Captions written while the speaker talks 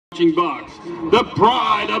Marching Bucks, the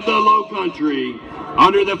pride of the Low Country,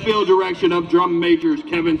 under the field direction of drum majors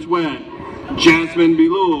Kevin Sweat, Jasmine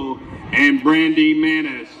Bilul, and Brandy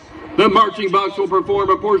Manis. The Marching Bucks will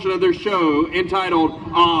perform a portion of their show entitled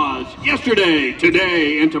Oz, Yesterday,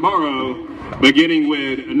 Today, and Tomorrow, beginning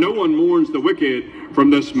with No One Mourns the Wicked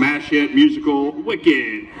from the smash hit musical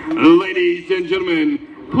Wicked. Ladies and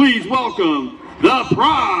gentlemen, please welcome the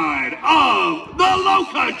pride of the Low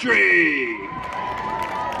Country.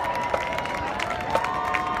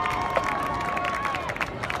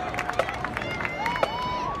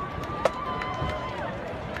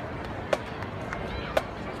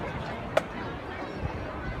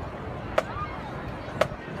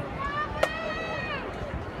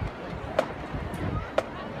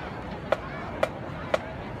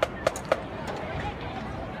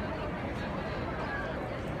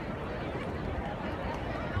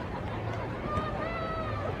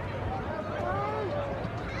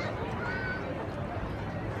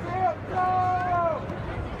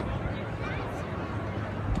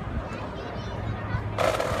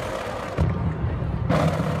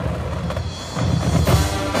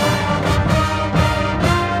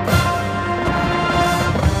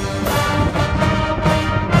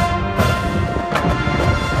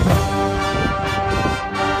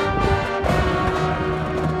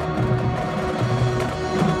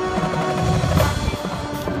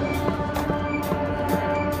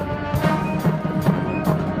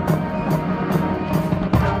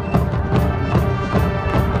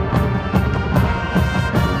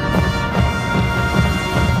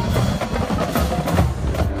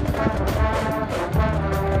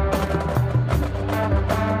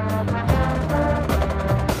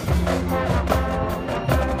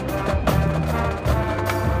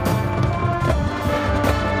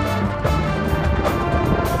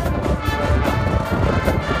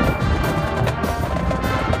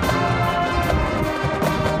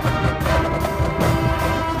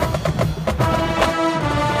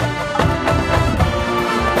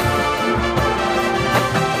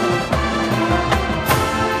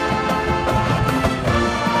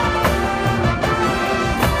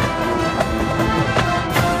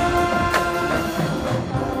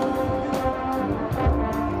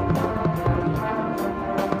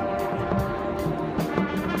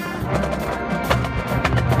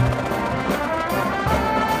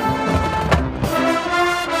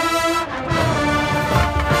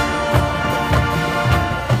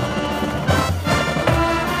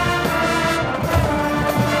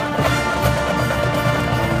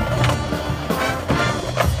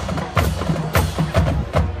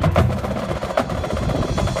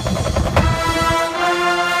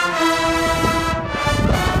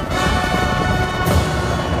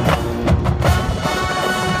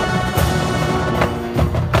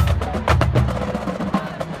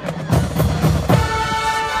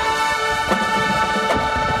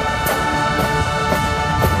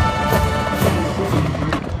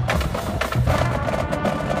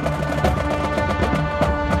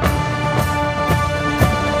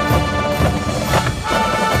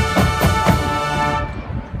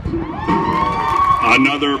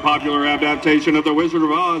 Another popular adaptation of The Wizard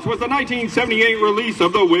of Oz was the 1978 release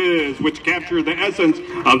of The Wiz, which captured the essence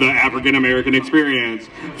of the African-American experience.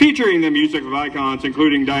 Featuring the music of icons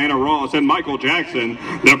including Diana Ross and Michael Jackson,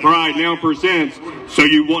 the Pride now presents So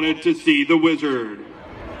You Wanted to See the Wizard.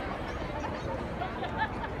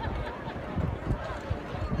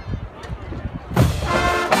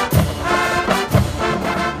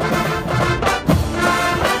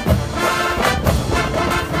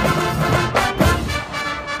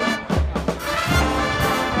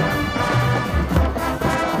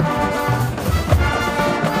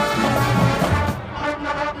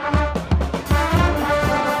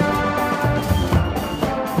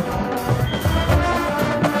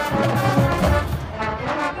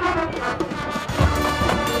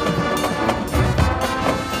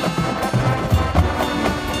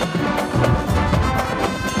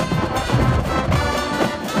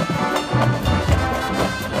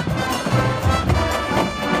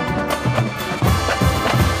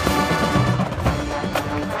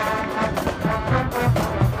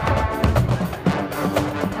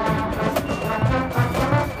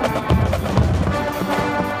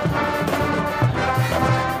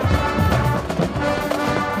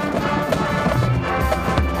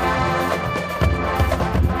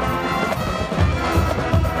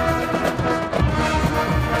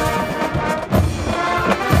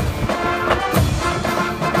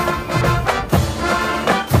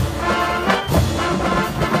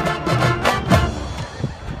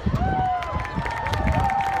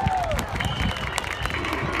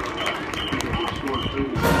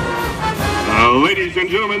 Ladies and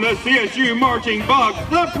gentlemen, the CSU Marching Bucks,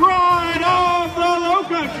 the pride of the Low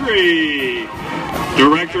Country.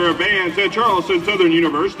 Director of Bands at Charleston Southern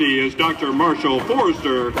University is Dr. Marshall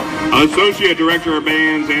Forrester. Associate Director of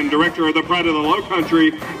Bands and Director of the Pride of the Low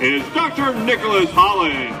Country is Dr. Nicholas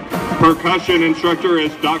Holland. Percussion instructor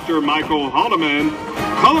is Dr. Michael Haldeman.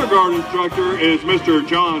 Color guard instructor is Mr.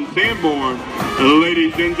 John Sanborn.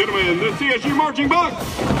 Ladies and gentlemen, the CSU Marching Bucks,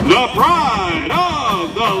 the pride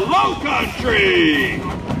of the Low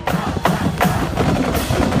Country.